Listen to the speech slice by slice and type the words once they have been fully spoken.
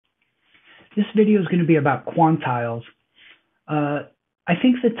This video is going to be about quantiles. I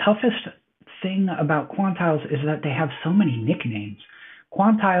think the toughest thing about quantiles is that they have so many nicknames.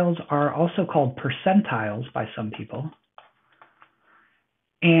 Quantiles are also called percentiles by some people.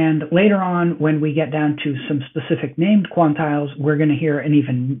 And later on, when we get down to some specific named quantiles, we're going to hear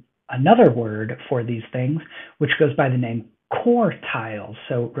another word for these things, which goes by the name quartiles.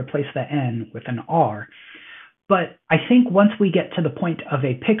 So replace the N with an R. But I think once we get to the point of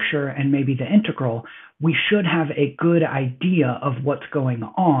a picture and maybe the integral, we should have a good idea of what's going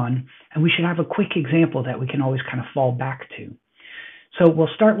on, and we should have a quick example that we can always kind of fall back to. So we'll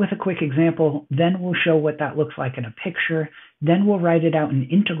start with a quick example, then we'll show what that looks like in a picture, then we'll write it out in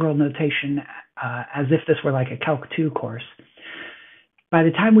integral notation as if this were like a Calc 2 course. By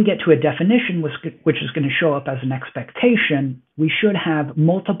the time we get to a definition, which is going to show up as an expectation, we should have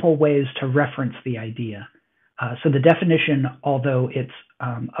multiple ways to reference the idea. So the definition, although it's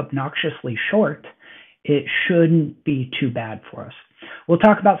obnoxiously short, it shouldn't be too bad for us. We'll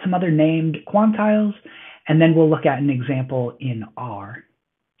talk about some other named quantiles, and then we'll look at an example in R.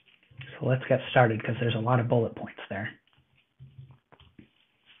 So let's get started because there's a lot of bullet points there.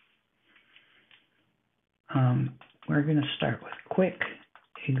 We're going to start with a quick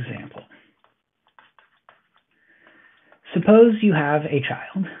example. Suppose you have a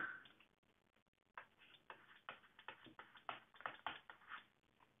child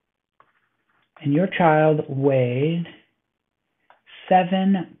and your child weighed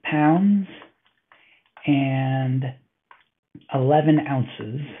 7 pounds and 11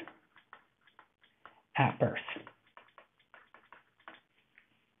 ounces at birth.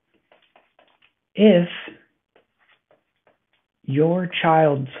 If your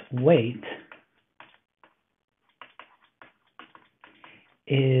child's weight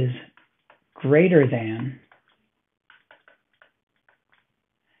is greater than,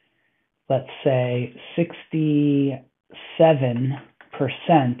 let's say, 67%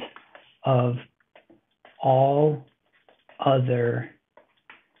 of all other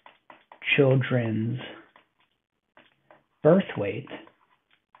children's birth weight,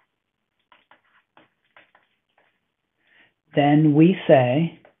 then we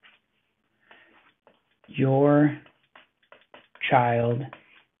say your child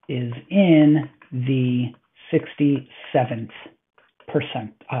is in the 67th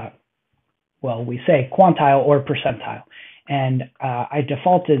percent. Well, we say quantile or percentile. And I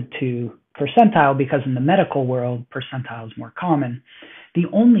defaulted to percentile because in the medical world, percentile is more common. The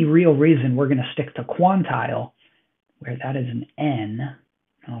only real reason we're going to stick to quantile, where that is an N,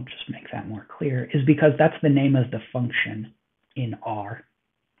 I'll just make that more clear, is because that's the name of the function in R,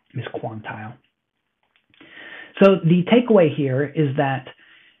 is quantile. So the takeaway here is that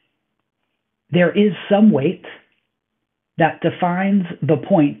there is some weight that defines the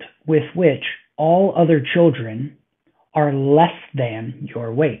point with which all other children are less than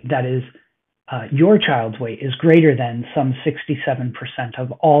your weight. That is, your child's weight is greater than some 67%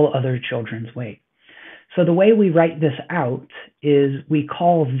 of all other children's weight. So the way we write this out is we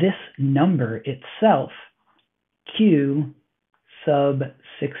call this number itself Q sub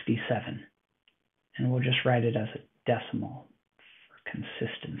 67. And we'll just write it as a decimal for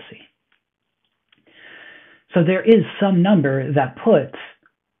consistency. So there is some number that puts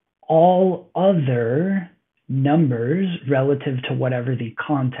all other numbers relative to whatever the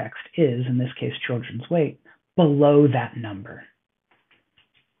context is, in this case children's weight, below that number.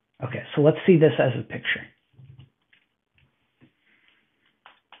 Okay, so let's see this as a picture.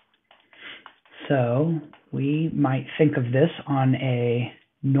 So we might think of this on a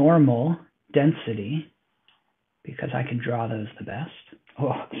normal density, because I can draw those the best.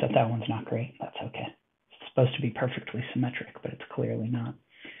 Oh, except that one's not great. That's okay. It's supposed to be perfectly symmetric, but it's clearly not.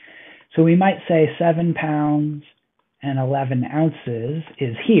 So we might say 7 pounds and 11 ounces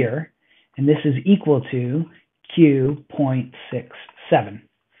is here, and this is equal to Q.67.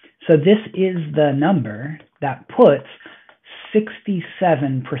 So this is the number that puts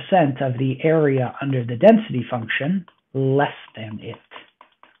 67% of the area under the density function less than it.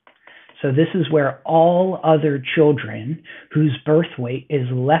 So this is where all other children whose birth weight is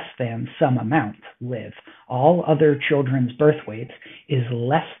less than some amount live. All other children's birth weight is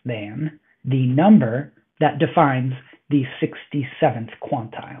less than the number that defines the 67th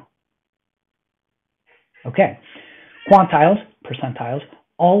quantile. Okay, quantiles, percentiles,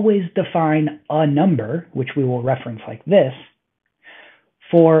 always define a number, which we will reference like this,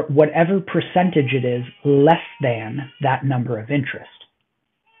 for whatever percentage it is less than that number of interest.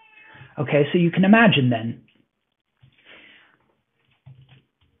 Okay, so you can imagine then,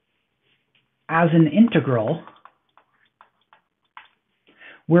 as an integral,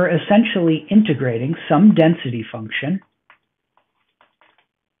 we're essentially integrating some density function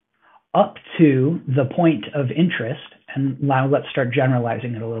up to the point of interest, and now let's start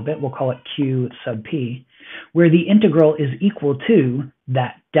generalizing it a little bit. We'll call it Q sub p, where the integral is equal to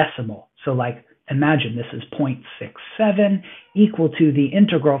that decimal. So like, imagine this is 0.67 equal to the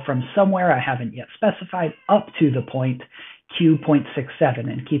integral from somewhere I haven't yet specified up to the point Q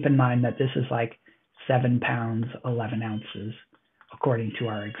 0.67. And keep in mind that this is like 7 pounds, 11 ounces, according to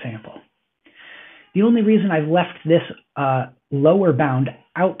our example. The only reason I've left this lower bound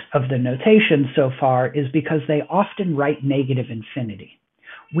out of the notation so far is because they often write negative infinity,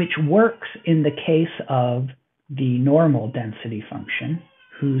 which works in the case of the normal density function,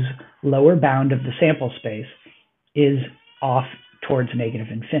 whose lower bound of the sample space is off towards negative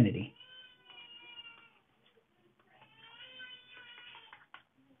infinity.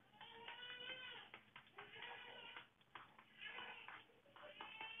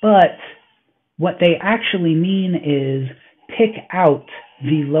 But what they actually mean is pick out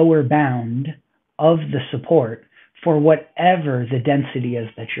the lower bound of the support for whatever the density is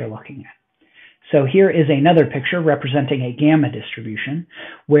that you're looking at. So here is another picture representing a gamma distribution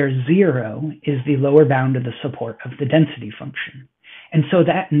where 0 is the lower bound of the support of the density function. And so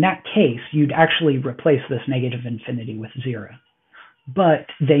that in that case, you'd actually replace this negative infinity with 0. But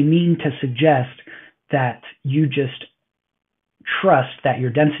they mean to suggest that you just trust that your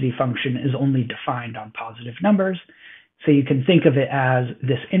density function is only defined on positive numbers. So you can think of it as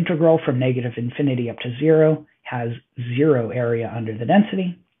this integral from negative infinity up to 0 has 0 area under the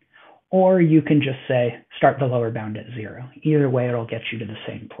density, or you can just say start the lower bound at 0. Either way, it'll get you to the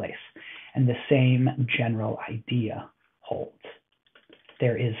same place, and the same general idea holds.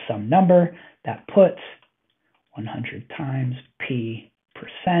 There is some number that puts 100 times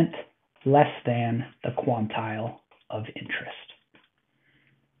p% less than the quantile of interest.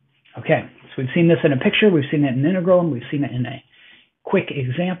 Okay, so we've seen this in a picture, we've seen it in an integral, and we've seen it in a quick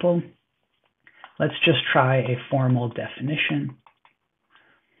example. Let's just try a formal definition.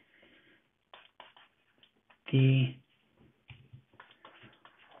 The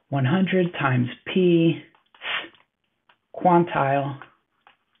 100 times p quantile,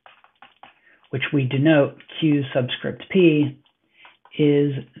 which we denote Q subscript p,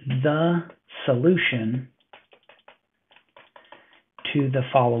 is the solution to the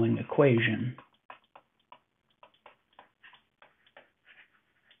following equation.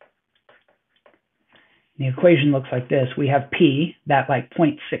 The equation looks like this. We have p, that like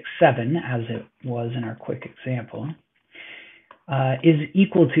 0.67, as it was in our quick example, is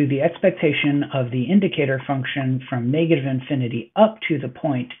equal to the expectation of the indicator function from negative infinity up to the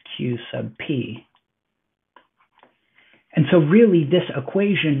point Q sub p. And so really this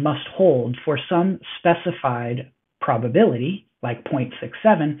equation must hold for some specified probability, like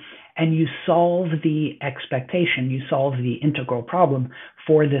 0.67, and you solve the expectation, you solve the integral problem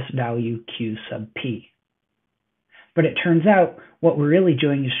for this value Q sub p. But it turns out what we're really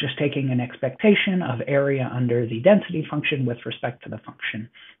doing is just taking an expectation of area under the density function with respect to the function,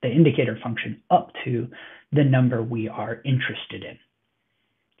 the indicator function, up to the number we are interested in.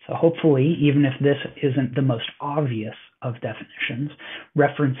 So hopefully, even if this isn't the most obvious of definitions,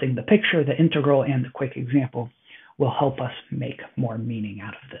 referencing the picture, the integral, and the quick example will help us make more meaning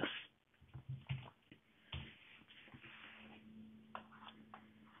out of this.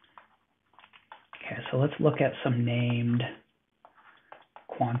 Okay, so let's look at some named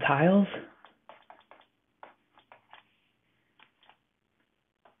quantiles.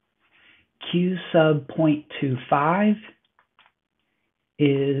 Q sub 0.25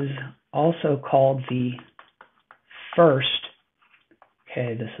 is also called the first,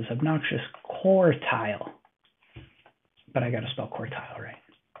 okay, this is obnoxious, quartile, but I got to spell quartile right.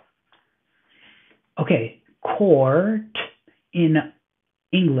 Okay, quart in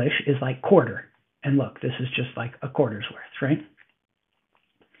English is like quarter. And look, this is just like a quarter's worth, right?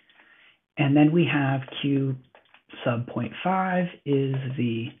 And then we have Q sub 0.5 is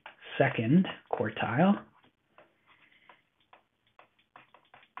the second quartile,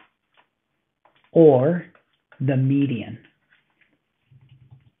 or the median.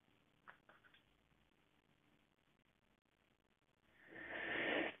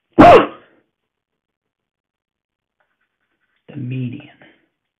 The median.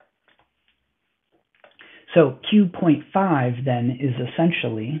 So Q.5 then is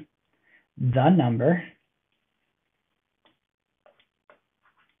essentially the number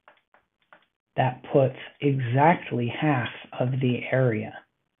that puts exactly half of the area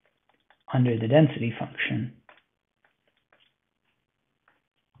under the density function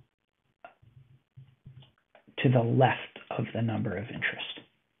to the left of the number of interest.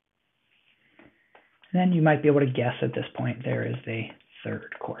 And then you might be able to guess at this point there is the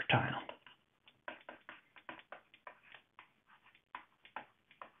third quartile.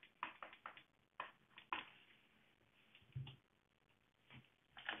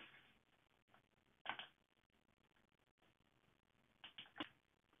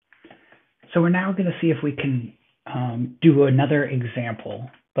 So we're now going to see if we can do another example,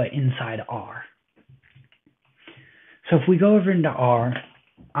 but inside R. So if we go over into R,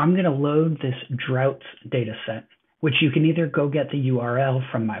 I'm going to load this droughts data set, which you can either go get the URL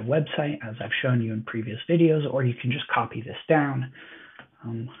from my website, as I've shown you in previous videos, or you can just copy this down.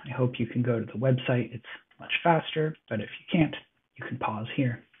 I hope you can go to the website. It's much faster, but if you can't, you can pause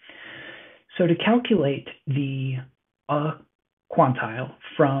here. So to calculate the quantile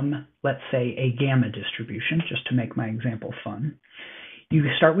from, let's say, a gamma distribution, just to make my example fun, you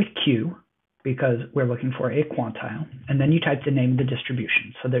start with Q, because we're looking for a quantile, and then you type the name of the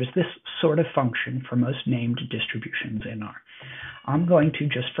distribution. So there's this sort of function for most named distributions in R. I'm going to,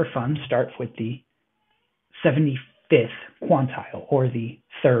 just for fun, start with the 75th quantile, or the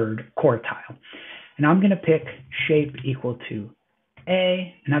third quartile. And I'm going to pick shape equal to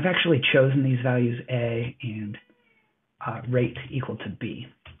A, and I've actually chosen these values A and rate equal to B.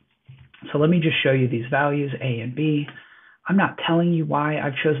 So let me just show you these values, A and B. I'm not telling you why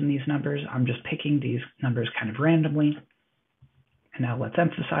I've chosen these numbers. I'm just picking these numbers kind of randomly. And now let's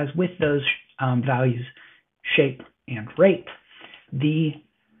emphasize with those values, shape and rate, the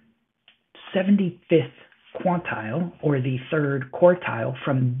 75th quantile, or the third quartile,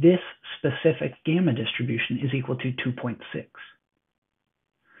 from this specific gamma distribution is equal to 2.6.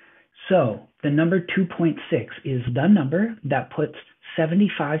 So the number 2.6 is the number that puts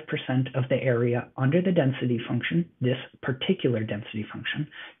 75% of the area under the density function, this particular density function,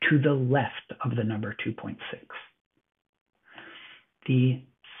 to the left of the number 2.6. The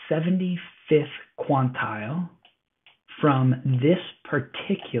 75th quantile from this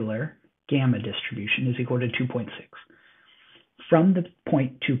particular gamma distribution is equal to 2.6. From the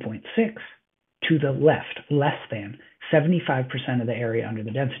point 2.6 to the left, less than 75% of the area under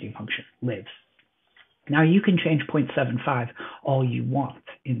the density function lives. Now you can change 0.75 all you want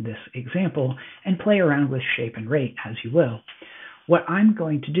in this example and play around with shape and rate as you will. What I'm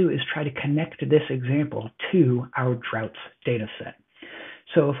going to do is try to connect this example to our droughts data set.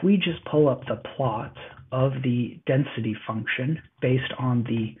 So if we just pull up the plot of the density function based on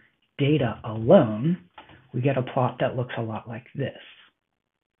the data alone, we get a plot that looks a lot like this.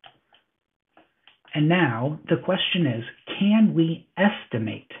 And now the question is, can we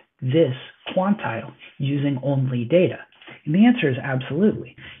estimate this quantile using only data? And the answer is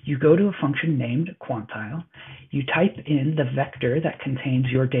absolutely. You go to a function named quantile, you type in the vector that contains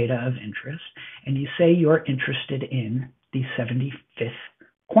your data of interest, and you say you're interested in the 75th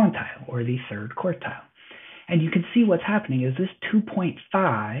quantile, or the third quartile. And you can see what's happening is this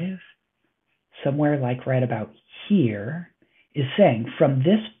 2.5, somewhere like right about here, is saying from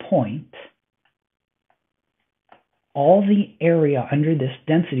this point, all the area under this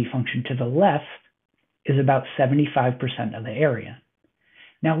density function to the left is about 75% of the area.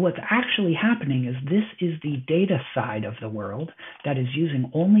 Now what's actually happening is this is the data side of the world that is using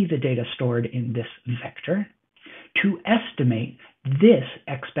only the data stored in this vector to estimate this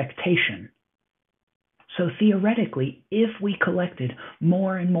expectation. So theoretically, if we collected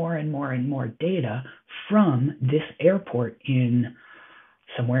more and more and more and more data from this airport in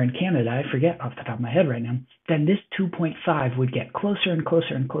somewhere in Canada, I forget off the top of my head right now, then this 2.5 would get closer and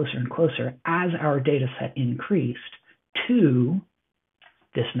closer and closer and closer as our data set increased to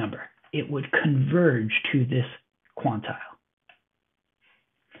this number. It would converge to this quantile.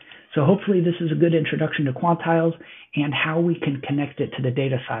 So hopefully this is a good introduction to quantiles and how we can connect it to the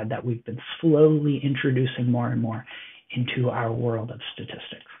data side that we've been slowly introducing more and more into our world of statistics.